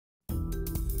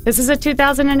This is a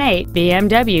 2008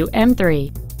 BMW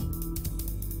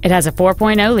M3. It has a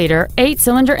 4.0-liter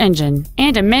 8-cylinder engine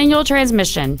and a manual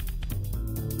transmission.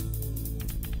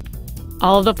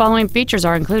 All of the following features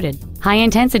are included: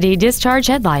 high-intensity discharge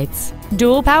headlights,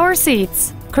 dual power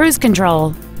seats, cruise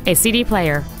control, a CD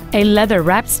player, a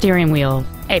leather-wrapped steering wheel,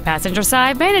 a passenger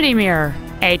side vanity mirror,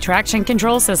 a traction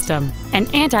control system, an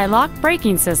anti-lock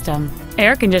braking system,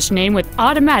 air conditioning with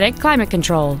automatic climate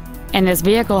control, and this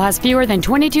vehicle has fewer than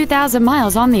 22,000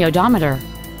 miles on the odometer.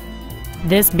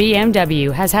 This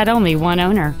BMW has had only one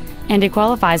owner, and it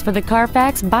qualifies for the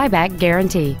Carfax buyback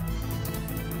guarantee.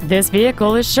 This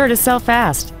vehicle is sure to sell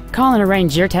fast. Call and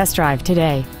arrange your test drive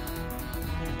today.